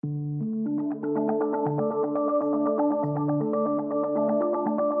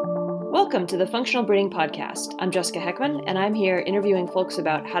Welcome to the Functional Breeding Podcast. I'm Jessica Heckman, and I'm here interviewing folks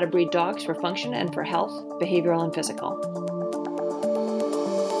about how to breed dogs for function and for health, behavioral and physical.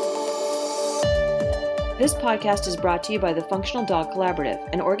 This podcast is brought to you by the Functional Dog Collaborative,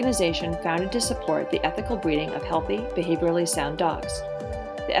 an organization founded to support the ethical breeding of healthy, behaviorally sound dogs.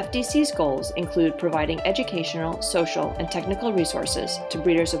 The FDC's goals include providing educational, social, and technical resources to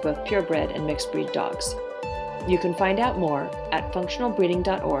breeders of both purebred and mixed breed dogs. You can find out more at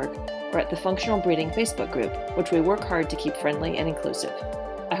functionalbreeding.org or at the Functional Breeding Facebook group, which we work hard to keep friendly and inclusive.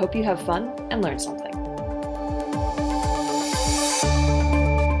 I hope you have fun and learn something.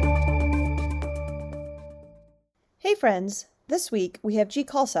 Hey friends! This week we have G.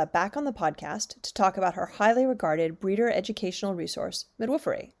 Khalsa back on the podcast to talk about her highly regarded breeder educational resource,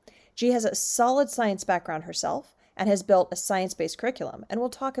 Midwoofery. G has a solid science background herself and has built a science-based curriculum, and we'll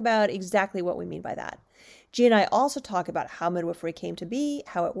talk about exactly what we mean by that. G and I also talk about how Midwoofery came to be,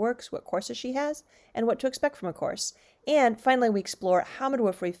 how it works, what courses she has, and what to expect from a course. And finally, we explore how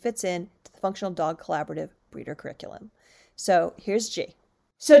Midwoofery fits in to the Functional Dog Collaborative breeder curriculum. So here's G.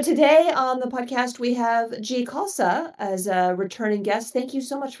 So today on the podcast, we have G. Khalsa as a returning guest. Thank you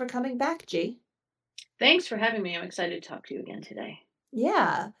so much for coming back, G. Thanks for having me. I'm excited to talk to you again today.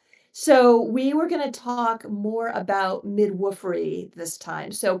 Yeah. So we were going to talk more about Midwoofery this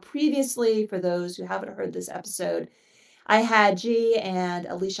time. So previously, for those who haven't heard this episode, I had G and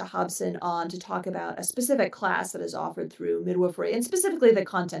Alicia Hobson on to talk about a specific class that is offered through Midwoofery, and specifically the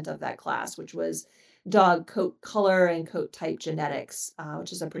content of that class, which was dog coat color and coat type genetics,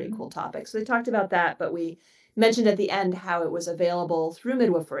 which is a pretty cool topic. So they talked about that, but we mentioned at the end how it was available through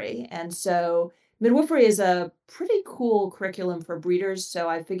Midwoofery. And so Midwoofery is a pretty cool curriculum for breeders, so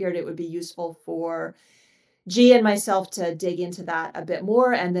I figured it would be useful for G and myself to dig into that a bit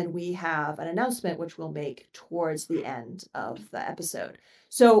more, and then we have an announcement which we'll make towards the end of the episode.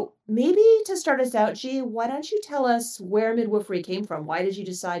 So maybe to start us out, G, why don't you tell us where Midwoofery came from? Why did you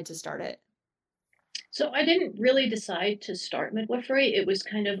decide to start it? So I didn't really decide to start Midwoofery. It was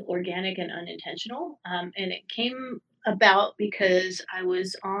kind of organic and unintentional, and it came about because I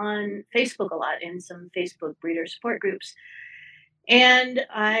was on Facebook a lot in some Facebook breeder support groups. And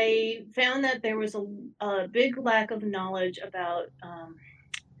I found that there was a big lack of knowledge about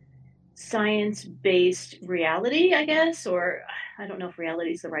science-based reality, I guess, or I don't know if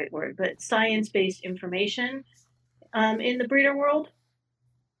reality is the right word, but science-based information in the breeder world.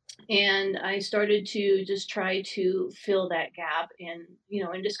 And I started to just try to fill that gap in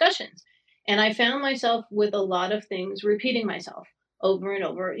discussions. And I found myself with a lot of things repeating myself over and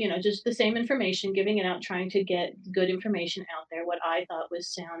over, just the same information, giving it out, trying to get good information out there, what I thought was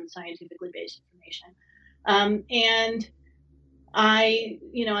sound, scientifically based information. And I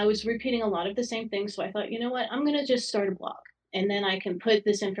was repeating a lot of the same things. So I thought, you know what, I'm going to just start a blog. And then I can put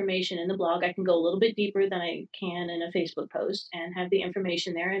this information in the blog. I can go a little bit deeper than I can in a Facebook post and have the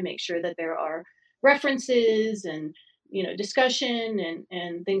information there and make sure that there are references and, discussion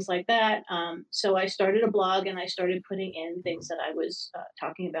and things like that. So I started a blog and I started putting in things that I was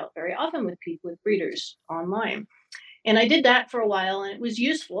talking about very often with people, with breeders online. And I did that for a while, and it was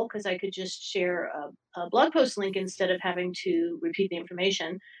useful because I could just share a blog post link instead of having to repeat the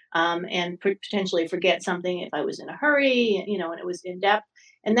information and potentially forget something if I was in a hurry, and it was in depth.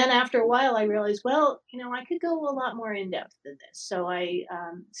 And then after a while, I realized, well, I could go a lot more in depth than this. So I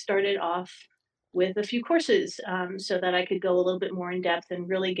started off with a few courses so that I could go a little bit more in depth and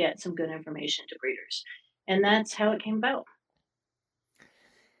really get some good information to breeders. And that's how it came about.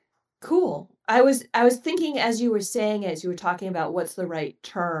 Cool. I was thinking as you were talking about what's the right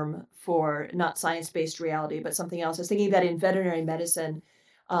term for not science-based reality, but something else. I was thinking that in veterinary medicine,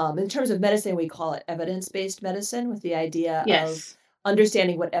 in terms of medicine, we call it evidence-based medicine with the idea of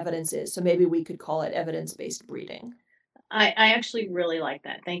understanding what evidence is. So maybe we could call it evidence-based breeding. I actually really like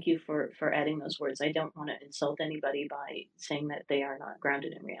that. Thank you for adding those words. I don't want to insult anybody by saying that they are not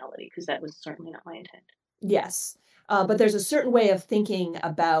grounded in reality, because that was certainly not my intent. Yes. But there's a certain way of thinking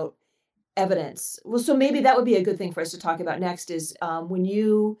about evidence. Well, so maybe that would be a good thing for us to talk about next is when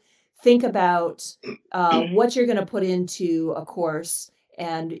you think about what you're going to put into a course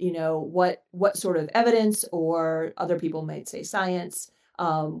and, what sort of evidence, or other people might say science,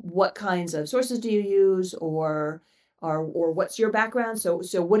 what kinds of sources do you use, or what's your background? So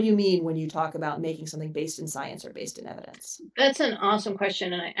what do you mean when you talk about making something based in science or based in evidence? That's an awesome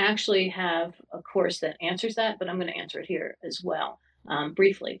question. And I actually have a course that answers that, but I'm going to answer it here as well.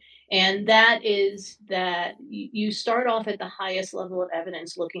 Briefly. And that is that you start off at the highest level of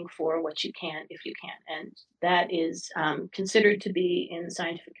evidence looking for what you can, if you can. And that is considered to be in the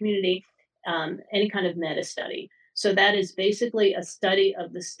scientific community any kind of meta study. So that is basically a study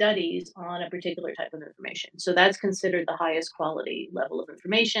of the studies on a particular type of information. So that's considered the highest quality level of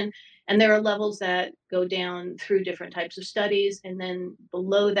information. And there are levels that go down through different types of studies. And then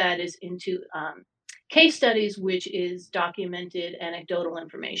below that is into case studies, which is documented anecdotal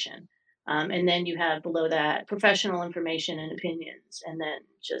information. And then you have below that professional information and opinions, and then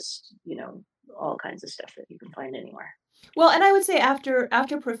just, all kinds of stuff that you can find anywhere. Well, and I would say after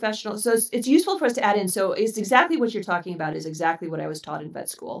professional, so it's useful for us to add in. So it's exactly what you're talking about is exactly what I was taught in vet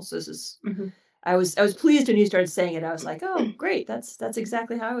school. So this is, I was pleased when you started saying it. I was like, oh, great, that's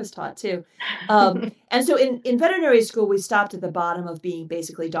exactly how I was taught too. And so in veterinary school, we stopped at the bottom of being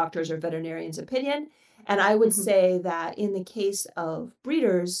basically doctors or veterinarians' opinion. And I would say that in the case of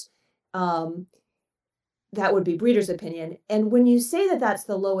breeders, that would be breeder's opinion. And when you say that that's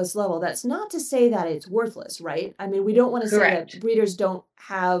the lowest level, that's not to say that it's worthless, right? I mean, we don't want to say that breeders don't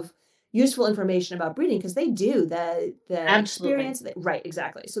have useful information about breeding, because they do. The experience, right,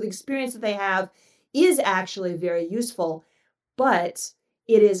 exactly. So the experience that they have is actually very useful, but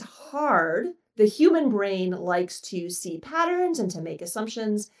it is hard. The human brain likes to see patterns and to make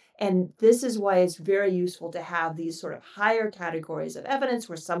assumptions. And this is why it's very useful to have these sort of higher categories of evidence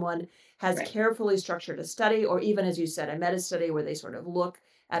where someone has carefully structured a study, or even, as you said, a meta-study where they sort of look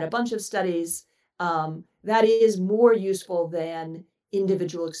at a bunch of studies. That is more useful than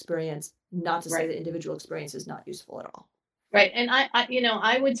individual experience. Not to say that individual experience is not useful at all. Right. And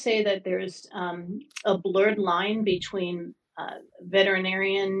I would say that there's a blurred line between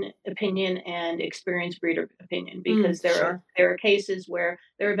veterinarian opinion and experienced breeder opinion, because there are cases where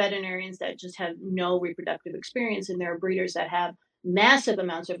there are veterinarians that just have no reproductive experience, and there are breeders that have massive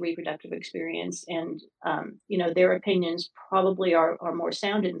amounts of reproductive experience, and their opinions probably are more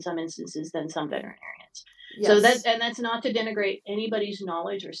sound in some instances than some veterinarians. So that's not to denigrate anybody's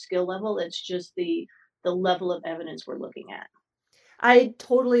knowledge or skill level. It's just the level of evidence we're looking at. I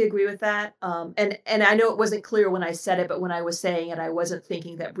totally agree with that. And I know it wasn't clear when I said it, but when I was saying it, I wasn't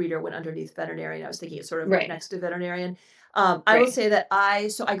thinking that breeder went underneath veterinarian. I was thinking it's sort of right next to veterinarian. I will say that I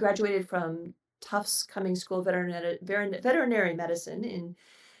graduated from Tufts Cummings School of Veterinary Medicine in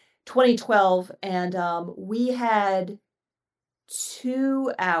 2012, and we had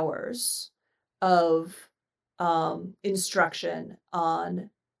 2 hours of instruction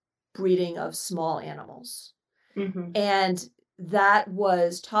on breeding of small animals. And that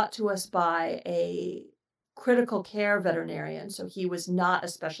was taught to us by a critical care veterinarian. So he was not a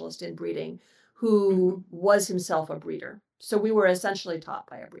specialist in breeding, who was himself a breeder. So we were essentially taught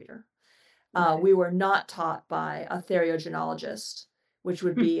by a breeder. We were not taught by a theriogenologist, which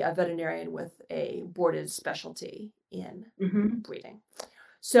would be a veterinarian with a boarded specialty in breeding.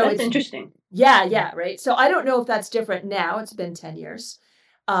 So that's interesting. Yeah, right. So I don't know if that's different now. It's been 10 years.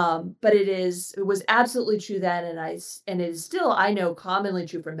 But it was absolutely true then, and it is still, I know, commonly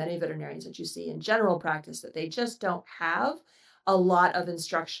true for many veterinarians that you see in general practice, that they just don't have a lot of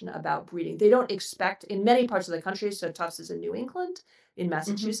instruction about breeding. They don't expect, in many parts of the country, so Tufts is in New England, in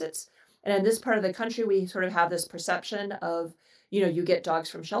Massachusetts, and in this part of the country, we sort of have this perception of, you get dogs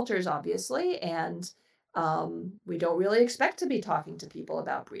from shelters, obviously, and we don't really expect to be talking to people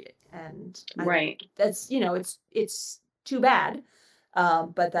about breeding. And that's, it's too bad.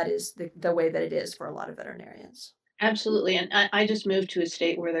 But that is the way that it is for a lot of veterinarians. Absolutely. And I just moved to a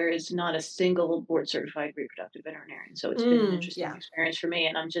state where there is not a single board certified reproductive veterinarian. So it's been an interesting experience for me.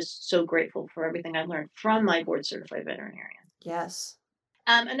 And I'm just so grateful for everything I've learned from my board certified veterinarian. Yes.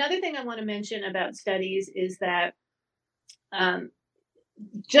 Another thing I want to mention about studies is that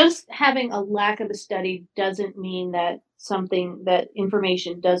just having a lack of a study doesn't mean that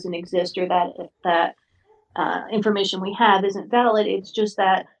information doesn't exist, or that information we have isn't valid. It's just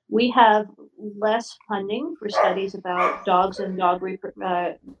that we have less funding for studies about dogs and dog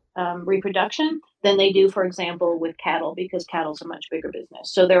reproduction than they do, for example, with cattle, because cattle's a much bigger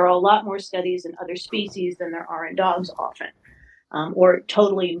business. So there are a lot more studies in other species than there are in dogs often, or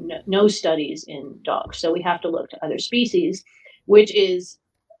totally no studies in dogs. So we have to look to other species, which is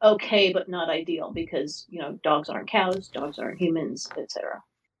okay, but not ideal, because, dogs aren't cows, dogs aren't humans, etc.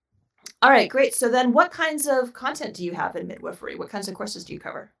 All right, great. So then what kinds of content do you have in Midwoofery? What kinds of courses do you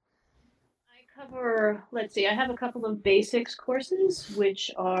cover? I cover, I have a couple of basics courses,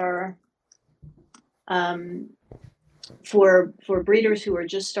 which are for breeders who are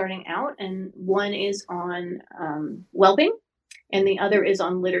just starting out. And one is on whelping, and the other is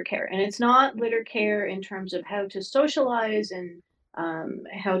on litter care. And it's not litter care in terms of how to socialize and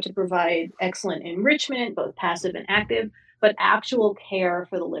how to provide excellent enrichment, both passive and active, but actual care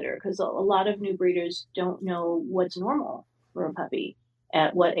for the litter, because a lot of new breeders don't know what's normal for a puppy.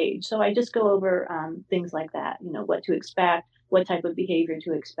 at what age. So I just go over things like that, what to expect, what type of behavior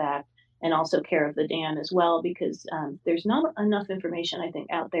to expect, and also care of the dam as well, because there's not enough information, I think,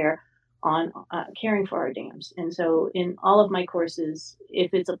 out there on caring for our dams. And so in all of my courses,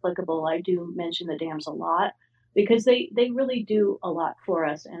 if it's applicable, I do mention the dams a lot because they really do a lot for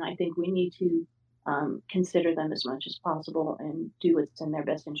us. And I think we need to consider them as much as possible and do what's in their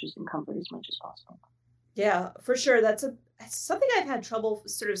best interest and comfort as much as possible. Yeah, for sure. That's something I've had trouble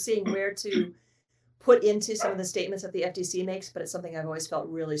sort of seeing where to put into some of the statements that the FDC makes, but it's something I've always felt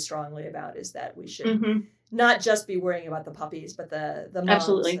really strongly about, is that we should not just be worrying about the puppies, but the moms.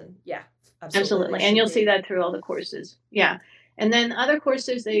 Absolutely. And, yeah, absolutely. And you'll see that through all the courses. Yeah. And then other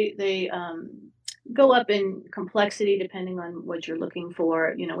courses, they go up in complexity depending on what you're looking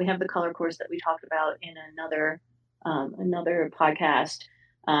for. We have the color course that we talked about in another podcast.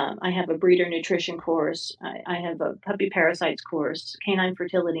 I have a breeder nutrition course. I have a puppy parasites course, canine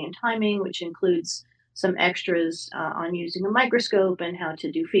fertility and timing, which includes some extras on using a microscope and how to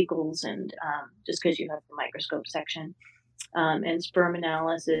do fecals, and just because you have the microscope section, and sperm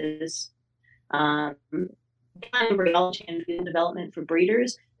analysis, embryology and fetal development for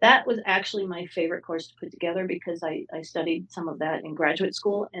breeders. That was actually my favorite course to put together because I studied some of that in graduate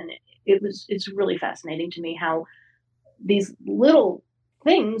school, and it's really fascinating to me how these little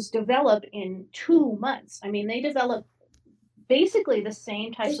things develop in 2 months. I mean, they develop basically the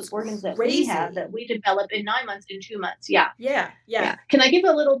same types of organs that we have that we develop in 9 months in 2 months. Yeah. Can I give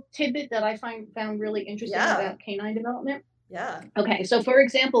a little tidbit that I found really interesting about canine development? Yeah. Okay. So for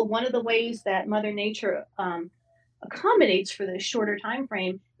example, one of the ways that Mother Nature accommodates for this shorter time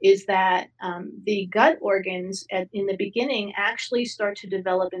frame is that the gut organs in the beginning actually start to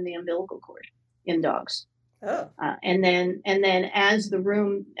develop in the umbilical cord in dogs. Oh. And then as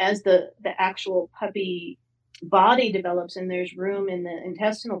the actual puppy body develops and there's room in the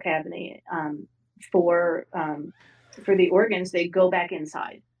intestinal cavity for the organs, they go back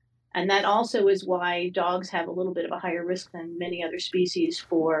inside. And that also is why dogs have a little bit of a higher risk than many other species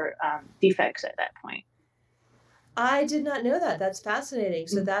for defects at that point. I did not know that. That's fascinating.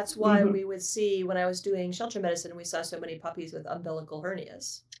 So that's why we would see, when I was doing shelter medicine, we saw so many puppies with umbilical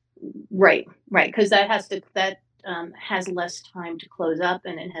hernias. Right. Because that has less time to close up,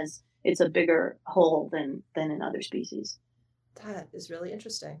 and it's a bigger hole than in other species. That is really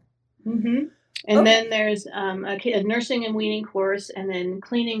interesting. And then there's a nursing and weaning course, and then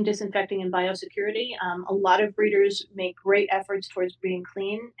cleaning, disinfecting, and biosecurity. A lot of breeders make great efforts towards being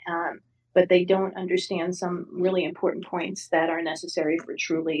clean, but they don't understand some really important points that are necessary for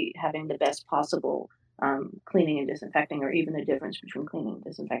truly having the best possible cleaning and disinfecting, or even the difference between cleaning and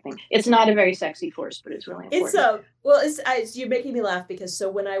disinfecting. It's not a very sexy course, but it's really important. You're making me laugh because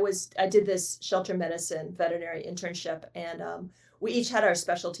when I did this shelter medicine veterinary internship, and we each had our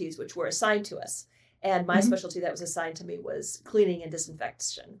specialties which were assigned to us. And my specialty that was assigned to me was cleaning and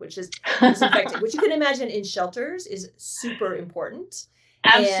disinfection, which is disinfecting, which you can imagine in shelters is super important.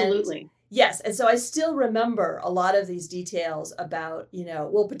 Absolutely. Yes. And so I still remember a lot of these details about,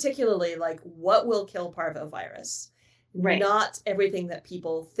 particularly like what will kill parvovirus. Right. Not everything that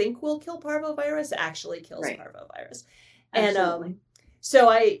people think will kill parvovirus actually kills parvovirus. Absolutely. And so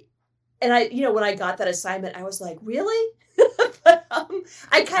I when I got that assignment, I was like, really? But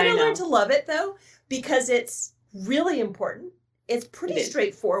I kind of learned to love it though, because it's really important. It's pretty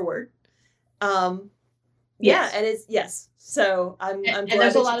straightforward. Yeah, and it's So I'm glad. And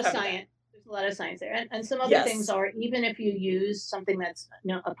there's a lot of science. There's a lot of science there, and some other things are, even if you use something that's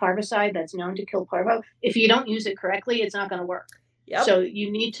a parvicide that's known to kill parvo, if you don't use it correctly, it's not going to work. Yep. So you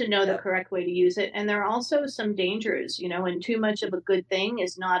need to know the correct way to use it. And there are also some dangers, and too much of a good thing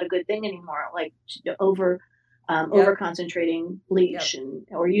is not a good thing anymore. Like over concentrating bleach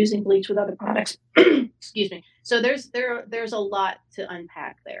or using bleach with other products. Excuse me. So there's a lot to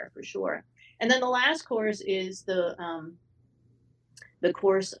unpack there for sure. And then the last course is the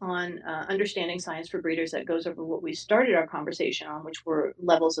course on understanding science for breeders, that goes over what we started our conversation on, which were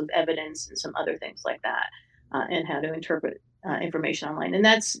levels of evidence and some other things like that, and how to interpret information online. And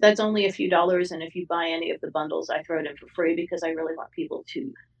that's only a few dollars. And if you buy any of the bundles, I throw it in for free because I really want people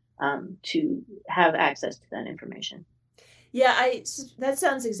to have access to that information. Yeah, that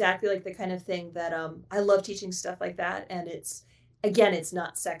sounds exactly like the kind of thing that I love teaching stuff like that. And it's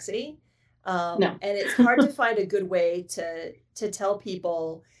not sexy. No. And it's hard to find a good way to tell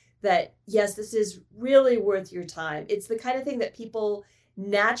people that, yes, this is really worth your time. It's the kind of thing that people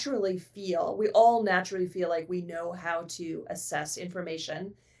naturally feel. We all naturally feel like we know how to assess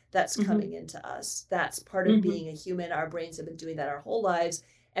information that's coming into us. That's part of being a human. Our brains have been doing that our whole lives,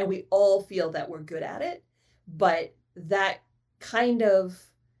 and we all feel that we're good at it. But that kind of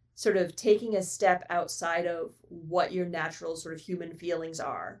sort of taking a step outside of what your natural sort of human feelings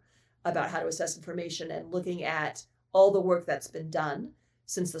are about how to assess information and looking at all the work that's been done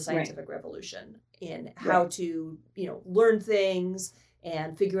since the scientific revolution in how to, learn things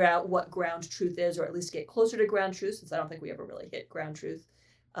and figure out what ground truth is, or at least get closer to ground truth, since I don't think we ever really hit ground truth.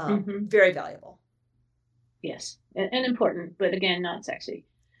 Very valuable. Yes. And important, but again, not sexy.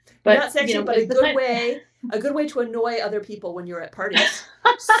 But, not sexy, but a good way to annoy other people when you're at parties.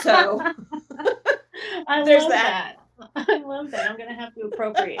 So I there's love that. I love that. I'm going to have to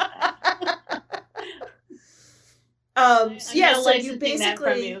appropriate that. So you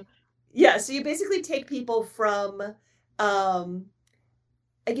basically, so you basically take people from, sort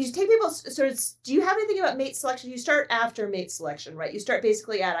of, do you have anything about mate selection? You start after mate selection, right? You start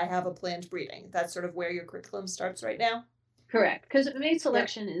basically at, I have a planned breeding. That's sort of where your curriculum starts right now? Correct. Because mate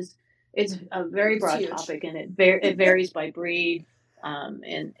selection it's a very broad topic, and it varies by breed. And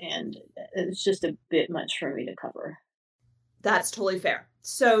it's just a bit much for me to cover. That's totally fair.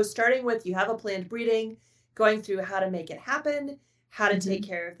 So starting with, you have a planned breeding, going through how to make it happen, how to take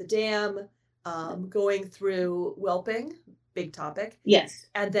care of the dam, going through whelping, big topic. Yes.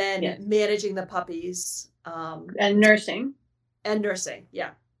 And then managing the puppies. And nursing.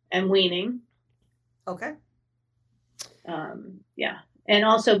 Yeah. And weaning. Okay. And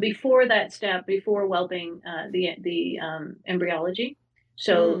also before that step, before whelping, the embryology.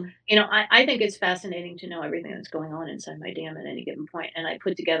 So, I think it's fascinating to know everything that's going on inside my dam at any given point. And I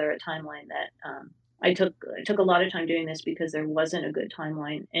put together a timeline that I took a lot of time doing this because there wasn't a good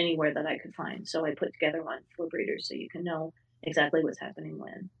timeline anywhere that I could find. So I put together one for breeders so you can know exactly what's happening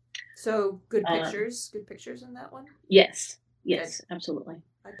when. So good pictures in that one? Yes, absolutely.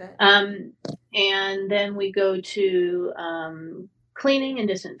 I bet. And then we go to cleaning and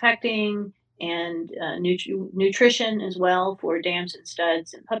disinfecting, and nutrition as well for dams and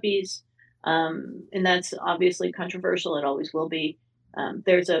studs and puppies. And that's obviously controversial. It always will be.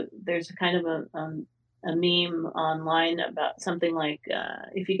 There's a kind of a meme online about something like,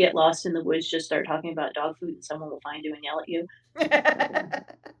 if you get lost in the woods, just start talking about dog food and someone will find you and yell at you.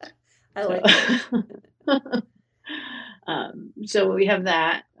 I like that. So we have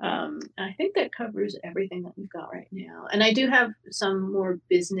that. I think that covers everything that we've got right now. And I do have some more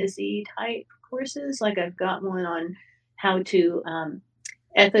businessy type courses. Like I've got one on how to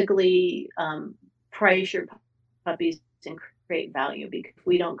ethically price your puppies and create value. Because if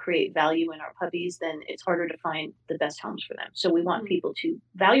we don't create value in our puppies, then it's harder to find the best homes for them. So we want people to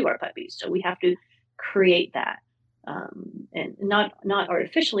value our puppies. So we have to create that. And not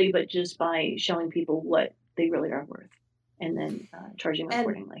artificially, but just by showing people what they really are worth, and then charging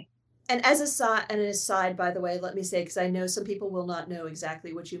accordingly. And as an aside, by the way, let me say, because I know some people will not know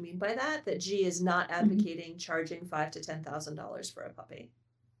exactly what you mean by that G is not advocating charging $5,000 to $10,000 for a puppy.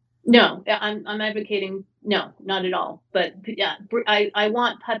 No, I'm advocating, no, not at all. But yeah, I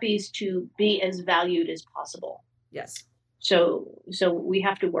want puppies to be as valued as possible. Yes. So we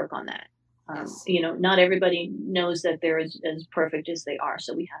have to work on that. Not everybody knows that they're as perfect as they are.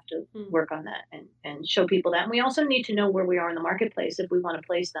 So we have to work on that and show people that. And we also need to know where we are in the marketplace if we want to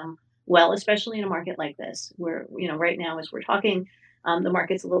place them well, especially in a market like this, where, right now, as we're talking, the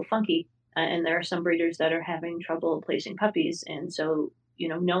market's a little funky, and there are some breeders that are having trouble placing puppies. And so,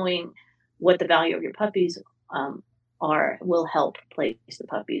 knowing what the value of your puppies are will help place the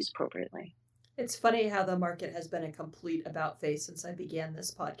puppies appropriately. It's funny how the market has been a complete about face since I began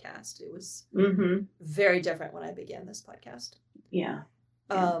this podcast. It was very different when I began this podcast. Yeah.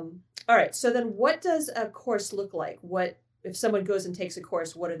 All right. So then what does a course look like? What, if someone goes and takes a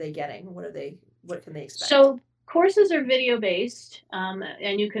course, what are they getting? What can they expect? So courses are video based.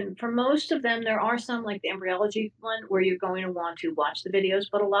 And you can, for most of them, there are some like the embryology one where you're going to want to watch the videos,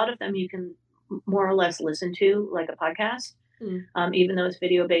 but a lot of them you can more or less listen to like a podcast, even though it's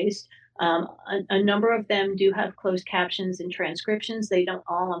video based. A number of them do have closed captions and transcriptions. They don't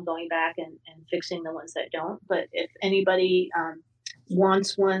all. I'm going back and fixing the ones that don't. But if anybody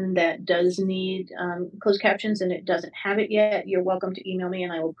wants one that does need closed captions and it doesn't have it yet, you're welcome to email me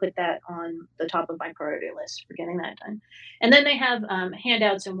and I will put that on the top of my priority list for getting that done. And then they have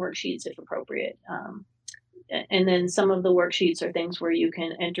handouts and worksheets if appropriate. And then some of the worksheets are things where you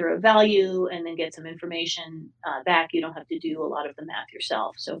can enter a value and then get some information back. You don't have to do a lot of the math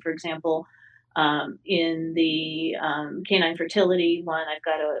yourself. So, for example, in the canine fertility one, I've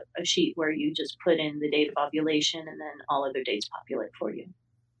got a sheet where you just put in the date of ovulation and then all other dates populate for you.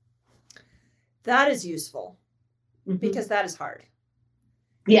 That is useful because that is hard.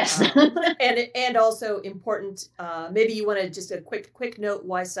 Yes. and also important. Maybe you want to just a quick note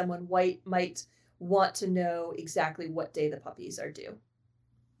why someone might want to know exactly what day the puppies are due?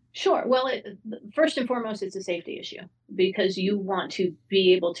 Sure. Well, first and foremost, it's a safety issue because you want to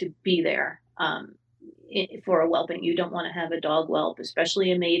be able to be there for a whelping. You don't want to have a dog whelp,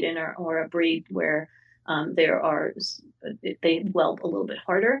 especially a maiden or a breed where they whelp a little bit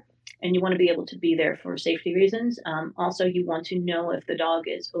harder, and you want to be able to be there for safety reasons. Also, you want to know if the dog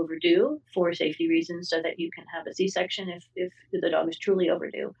is overdue for safety reasons, so that you can have a C-section if the dog is truly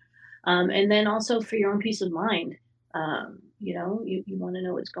overdue. And then also for your own peace of mind, you want to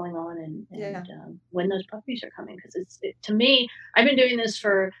know what's going on and when those puppies are coming, because to me, I've been doing this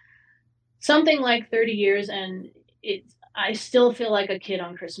for something like 30 years, and I still feel like a kid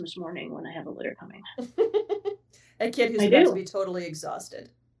on Christmas morning when I have a litter coming. A kid who's about to be totally exhausted.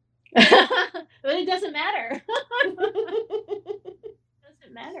 But it doesn't matter. It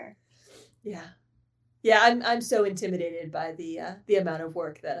doesn't matter. Yeah. Yeah, I'm so intimidated by the amount of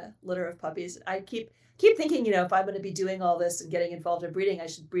work that a litter of puppies. I keep thinking, if I'm going to be doing all this and getting involved in breeding, I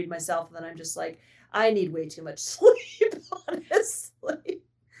should breed myself. And then I'm just like, I need way too much sleep, honestly,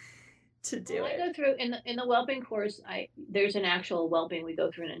 to do it. I go through in the whelping course. There's an actual whelping. We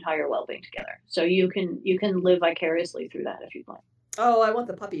go through an entire whelping together, so you can live vicariously through that if you'd like. Oh, I want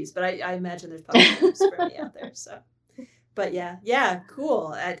the puppies, but I imagine there's puppies for me out there. So, but yeah,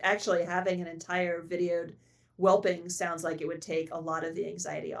 cool. Actually, having an entire videoed whelping sounds like it would take a lot of the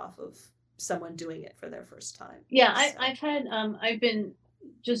anxiety off of someone doing it for their first time. Yeah, I've been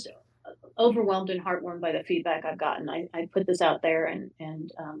just overwhelmed and heartwarmed by the feedback I've gotten. I put this out there,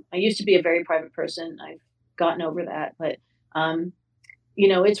 and I used to be a very private person. I've gotten over that, but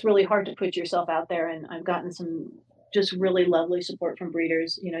it's really hard to put yourself out there, and I've gotten some just really lovely support from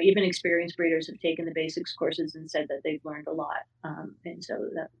breeders. Even experienced breeders have taken the basics courses and said that they've learned a lot, and so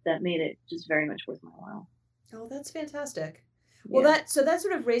that made it just very much worth my while. Oh, that's fantastic. Well, that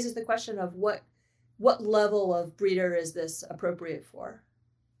sort of raises the question of what level of breeder is this appropriate for?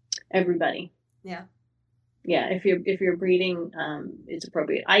 Everybody. Yeah. Yeah. If you're breeding, it's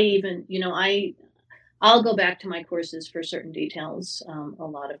appropriate. I'll go back to my courses for certain details a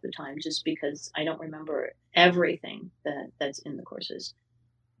lot of the time, just because I don't remember everything that's in the courses.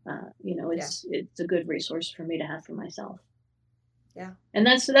 It's a good resource for me to have for myself. Yeah. And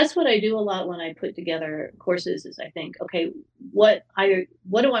that's what I do a lot when I put together courses, is I think, okay, what do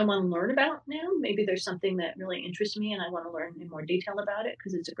I want to learn about now? Maybe there's something that really interests me and I want to learn in more detail about it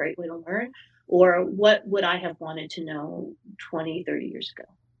because it's a great way to learn. Or what would I have wanted to know 20, 30 years ago?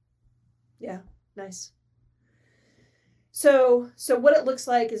 Yeah. Nice. So what it looks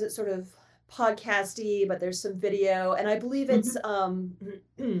like is it sort of podcasty, but there's some video, and I believe it's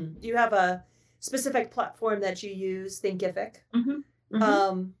you have a specific platform that you use, Thinkific,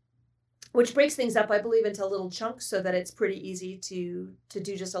 which breaks things up, I believe, into little chunks so that it's pretty easy to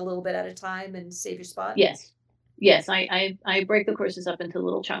do just a little bit at a time and save your spot. Yes. I break the courses up into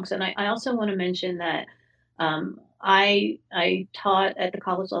little chunks, and I also want to mention that I taught at the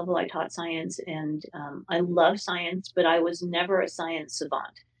college level. I taught science, and I love science, but I was never a science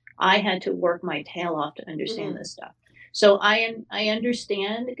savant. I had to work my tail off to understand this stuff. So I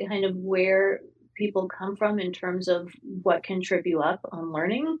understand kind of where people come from in terms of what can trip you up on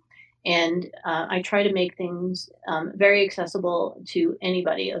learning. And I try to make things very accessible to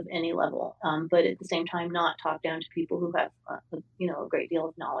anybody of any level, but at the same time, not talk down to people who have a great deal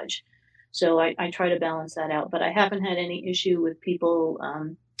of knowledge. So I try to balance that out. But I haven't had any issue with people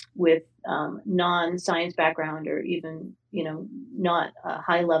with non-science background, or even not a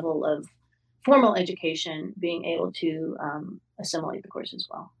high level of formal education, being able to assimilate the course as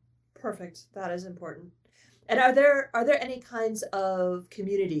well. Perfect. That is important. And are there any kinds of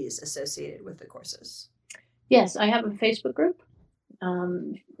communities associated with the courses? Yes, I have a Facebook group.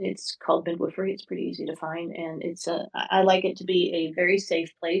 It's called Midwoofery. It's pretty easy to find, and I like it to be a very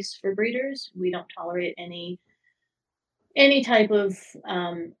safe place for breeders. We don't tolerate any type of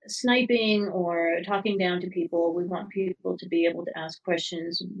sniping or talking down to people. We want people to be able to ask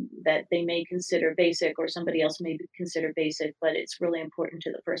questions that they may consider basic, or somebody else may consider basic, but it's really important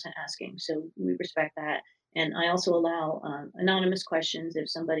to the person asking. So we respect that. And I also allow anonymous questions if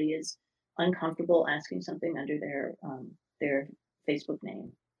somebody is uncomfortable asking something under their Facebook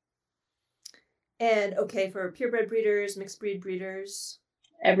name. And okay, for purebred breeders, mixed breed breeders?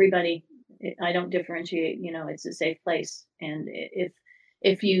 Everybody. I don't differentiate. It's a safe place. And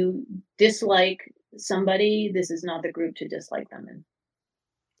if you dislike somebody, this is not the group to dislike them in.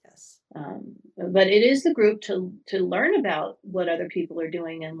 Yes. But it is the group to learn about what other people are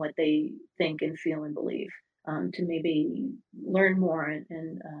doing and what they think and feel and believe, to maybe learn more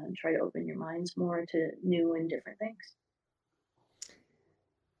and try to open your minds more to new and different things.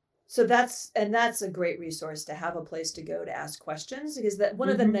 So that's a great resource to have a place to go to ask questions, because that one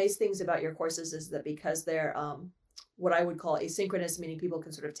of the nice things about your courses is that because they're what I would call asynchronous, meaning people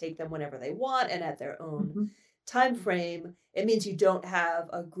can sort of take them whenever they want and at their own time frame, it means you don't have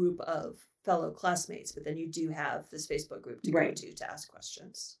a group of fellow classmates, but then you do have this Facebook group to go to ask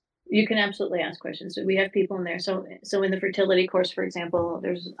questions. You can absolutely ask questions. So we have people in there. So in the fertility course, for example,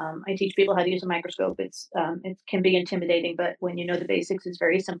 there's I teach people how to use a microscope. It can be intimidating, but when you know the basics, it's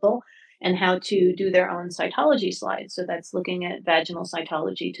very simple. And how to do their own cytology slides. So that's looking at vaginal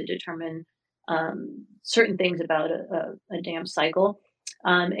cytology to determine certain things about a damp cycle.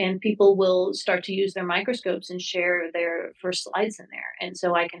 And people will start to use their microscopes and share their first slides in there. And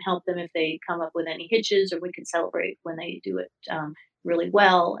so I can help them if they come up with any hitches, or we can celebrate when they do it really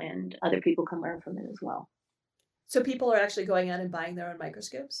well, and other people can learn from it as well. So people are actually going out and buying their own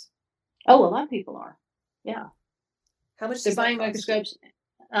microscopes? Oh, a lot of people are. Yeah. How much they're buying microscopes?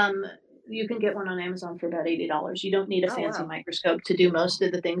 You can get one on Amazon for about $80. You don't need a fancy microscope to do most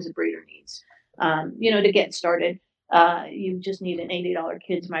of the things a breeder needs. To get started, you just need an $80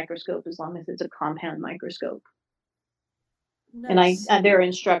 kid's microscope, as long as it's a compound microscope. Nice. And there are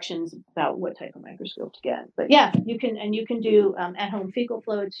instructions about what type of microscope to get. But yeah, you can do at-home fecal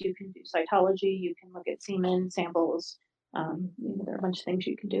floats. You can do cytology. You can look at semen samples. There are a bunch of things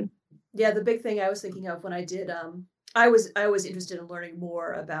you can do. Yeah, the big thing I was thinking of when I did, I was interested in learning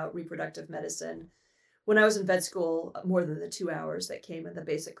more about reproductive medicine when I was in vet school, more than the 2 hours that came in the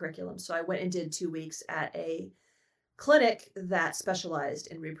basic curriculum. So I went and did 2 weeks at a clinic that specialized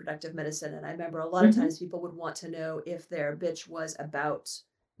in reproductive medicine. And I remember a lot of times people would want to know if their bitch was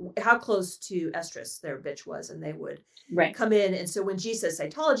how close to estrus their bitch was, and they would come in. And so when G says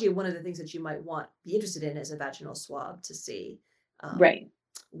cytology, one of the things that you might be interested in is a vaginal swab to see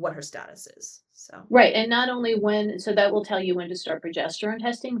what her status is. So and not only so that will tell you when to start progesterone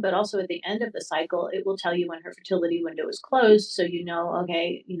testing, but also at the end of the cycle, it will tell you when her fertility window is closed, so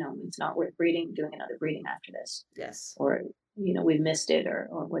okay, it's not worth doing another breeding after this. Yes. Or we've missed it, or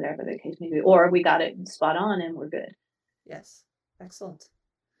whatever the case may be, or we got it spot on and we're good. Yes. Excellent.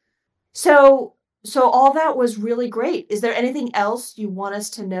 So all that was really great. Is there anything else you want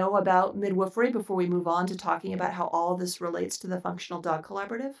us to know about midwifery before we move on to talking about how all this relates to the Functional Dog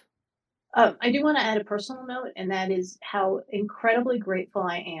Collaborative? I do want to add a personal note, and that is how incredibly grateful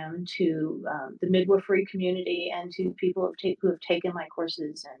I am to the midwifery community and to people who have taken my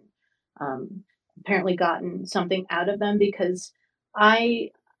courses and apparently gotten something out of them, because I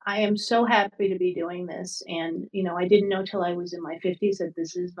am so happy to be doing this. And, I didn't know till I was in my 50s that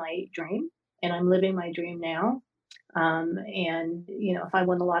this is my dream, and I'm living my dream now. And, if I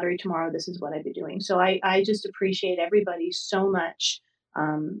won the lottery tomorrow, this is what I'd be doing. So I just appreciate everybody so much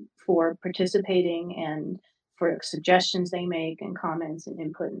for participating and for suggestions they make and comments and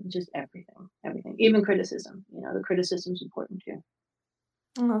input and just everything, even criticism. The criticism is important too.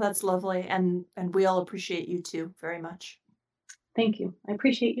 Oh, that's lovely. And we all appreciate you too very much. Thank you. I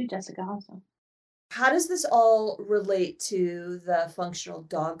appreciate you, Jessica, also. How does this all relate to the Functional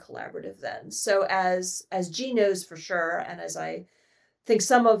Dog Collaborative then? So as G knows for sure, and as I think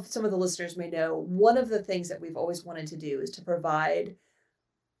some of the listeners may know, one of the things that we've always wanted to do is to provide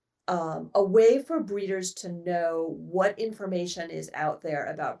a way for breeders to know what information is out there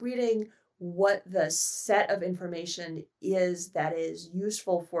about breeding, what the set of information is that is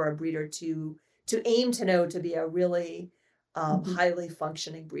useful for a breeder to aim to know to be a really highly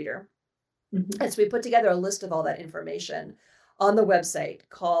functioning breeder. And so we put together a list of all that information on the website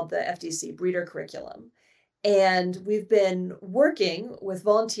called the FDC Breeder Curriculum. And we've been working with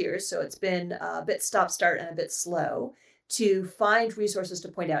volunteers, so it's been a bit stop-start and a bit slow, to find resources to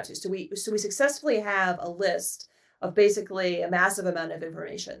point out to. So we successfully have a list of basically a massive amount of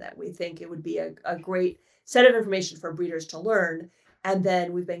information that we think it would be a great set of information for breeders to learn. And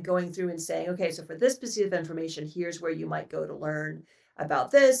then we've been going through and saying, okay, so for this piece of information, here's where you might go to learn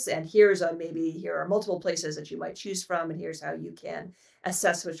about this. And here are multiple places that you might choose from. And here's how you can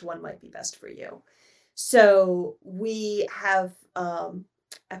assess which one might be best for you. So we have,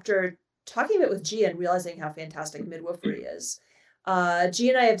 after talking a bit with G and realizing how fantastic midwifery is, G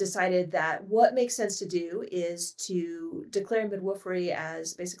and I have decided that what makes sense to do is to declare midwifery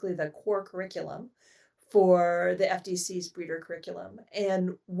as basically the core curriculum for the FDC's breeder curriculum.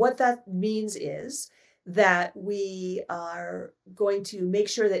 And what that means is that we are going to make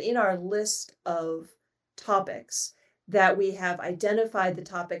sure that in our list of topics that we have identified the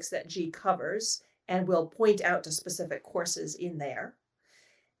topics that G covers, and we'll point out to specific courses in there.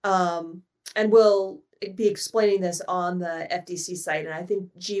 And we'll be explaining this on the FDC site. And I think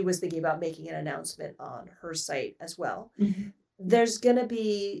G was thinking about making an announcement on her site as well. There's going to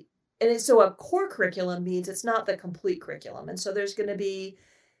be so a core curriculum means it's not the complete curriculum. And so there's going to be,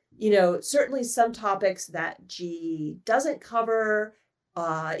 certainly some topics that G doesn't cover,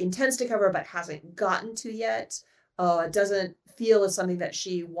 intends to cover, but hasn't gotten to yet. Doesn't feel as something that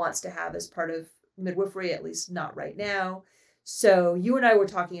she wants to have as part of midwifery, at least not right now. So you and I were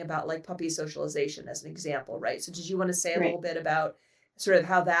talking about like puppy socialization as an example, right? So did you want to say a little bit about sort of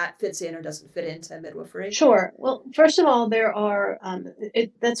how that fits in or doesn't fit into midwifery? Sure. Well, first of all, there are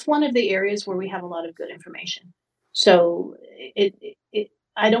that's one of the areas where we have a lot of good information. So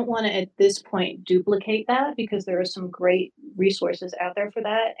I don't want to at this point duplicate that because there are some great resources out there for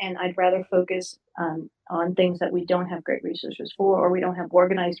that, and I'd rather focus on things that we don't have great resources for, or we don't have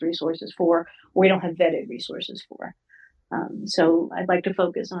organized resources for, or we don't have vetted resources for. So I'd like to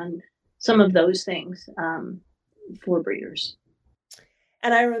focus on some of those things for breeders.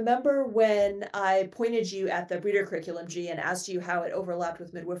 And I remember when I pointed you at the breeder curriculum, G, and asked you how it overlapped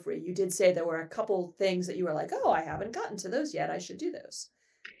with midwifery, you did say there were a couple things that you were like, oh, I haven't gotten to those yet. I should do those.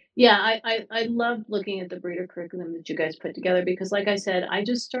 Yeah, I loved looking at the breeder curriculum that you guys put together because, like I said, I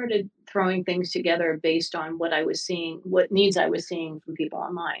just started throwing things together based on what I was seeing, what needs I was seeing from people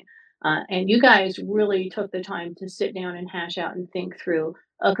online. And you guys really took the time to sit down and hash out and think through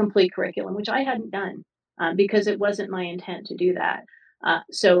a complete curriculum, which I hadn't done because it wasn't my intent to do that.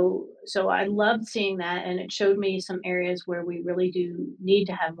 So I loved seeing that, and it showed me some areas where we really do need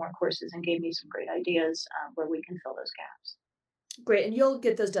to have more courses, and gave me some great ideas where we can fill those gaps. Great. And you'll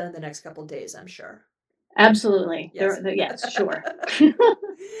get those done in the next couple of days, I'm sure. Absolutely. Yes, yes, sure.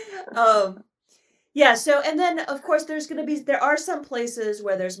 Yeah. So, and then of course there are some places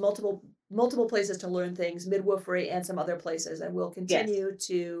where there's multiple places to learn things, midwifery and some other places. And we'll continue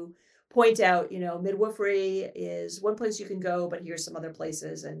to point out, midwifery is one place you can go, but here's some other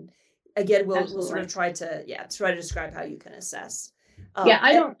places. And again, we'll sort of try to describe how you can assess.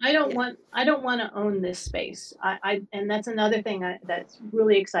 I don't want to own this space. And that's another thing that's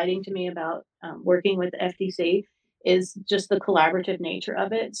really exciting to me about working with the FDC is just the collaborative nature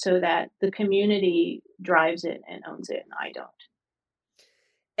of it, so that the community drives it and owns it, and I don't.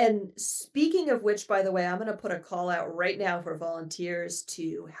 And speaking of which, by the way, I'm going to put a call out right now for volunteers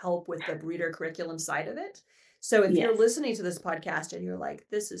to help with the breeder curriculum side of it. So if you're listening to this podcast and you're like,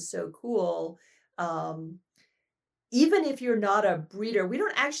 this is so cool, even if you're not a breeder, we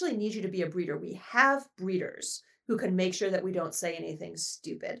don't actually need you to be a breeder. We have breeders who can make sure that we don't say anything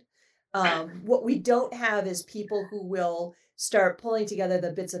stupid. What we don't have is people who will start pulling together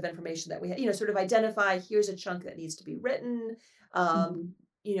the bits of information that we have, sort of identify, here's a chunk that needs to be written,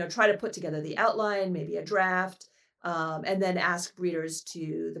 try to put together the outline, maybe a draft, and then ask the breeders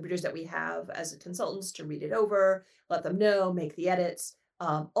that we have as consultants to read it over, let them know, make the edits,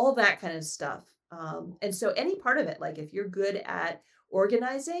 all that kind of stuff. And so any part of it, like if you're good at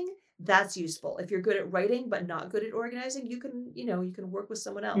organizing, that's useful. If you're good at writing, but not good at organizing, you can work with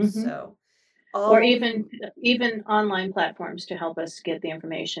someone else. So, or even online platforms to help us get the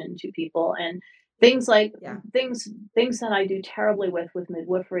information to people, and things like things that I do terribly with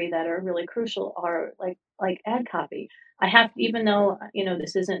midwifery that are really crucial are like ad copy. I have, even though,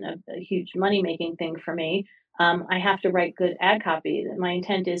 this isn't a huge money making thing for me, I have to write good ad copy. My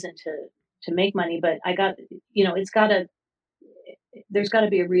intent isn't to make money, but there's got to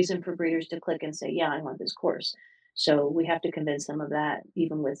be a reason for breeders to click and say, yeah, I want this course. So we have to convince them of that,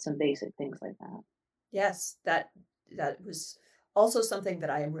 even with some basic things like that. Yes, that was also something that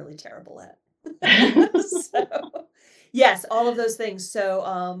I am really terrible at. So, yes, all of those things.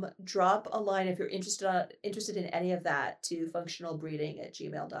 So drop a line if you're interested in any of that to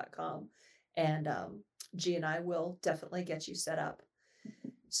functionalbreeding@gmail.com. And G and I will definitely get you set up.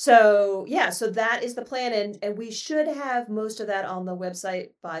 So that is the plan. And we should have most of that on the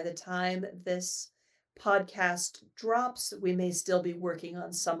website by the time this podcast drops. We may still be working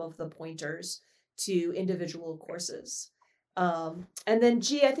on some of the pointers to individual courses. And then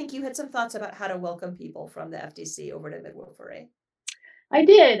G, I think you had some thoughts about how to welcome people from the FDC over to midwifery. I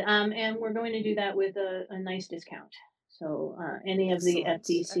did. And we're going to do that with a nice discount. So any of the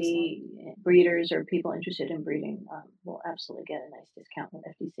FDC breeders or people interested in breeding will absolutely get a nice discount with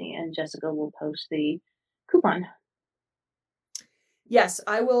FDC. And Jessica will post the coupon. Yes,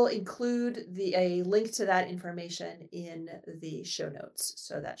 I will include a link to that information in the show notes.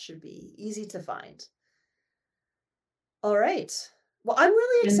 So that should be easy to find. All right. Well, I'm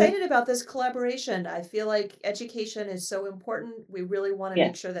really excited about this collaboration. I feel like education is so important. We really want to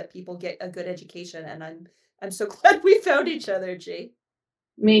make sure that people get a good education. And I'm so glad we found each other, G.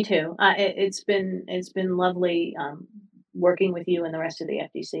 Me too. It's been lovely working with you and the rest of the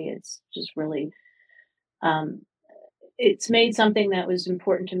FDC. It's just really, it's made something that was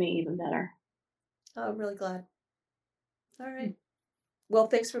important to me even better. Oh, I'm really glad. All right. Well,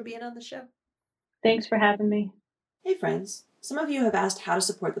 thanks for being on the show. Thanks for having me. Hey friends, some of you have asked how to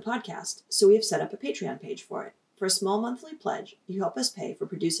support the podcast, so we have set up a Patreon page for it. For a small monthly pledge, you help us pay for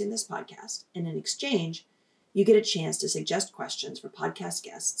producing this podcast, and in exchange, you get a chance to suggest questions for podcast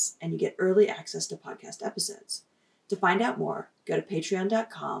guests, and you get early access to podcast episodes. To find out more, go to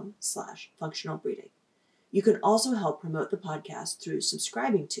patreon.com/functionalbreeding. You can also help promote the podcast through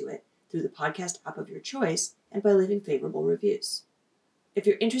subscribing to it through the podcast app of your choice and by leaving favorable reviews. If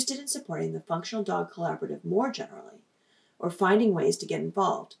you're interested in supporting the Functional Dog Collaborative more generally, or finding ways to get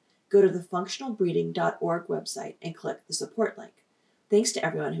involved, go to the functionalbreeding.org website and click the support link. Thanks to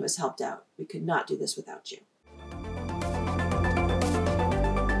everyone who has helped out. We could not do this without you.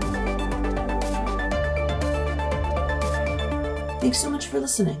 Thanks so much for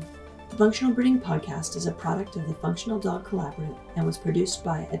listening. The Functional Breeding Podcast is a product of the Functional Dog Collaborative and was produced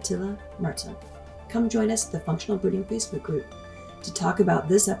by Attila Merton. Come join us at the Functional Breeding Facebook group to talk about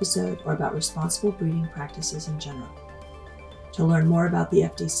this episode or about responsible breeding practices in general. To learn more about the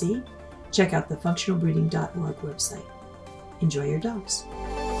FDC, check out the functionalbreeding.org website. Enjoy your dogs.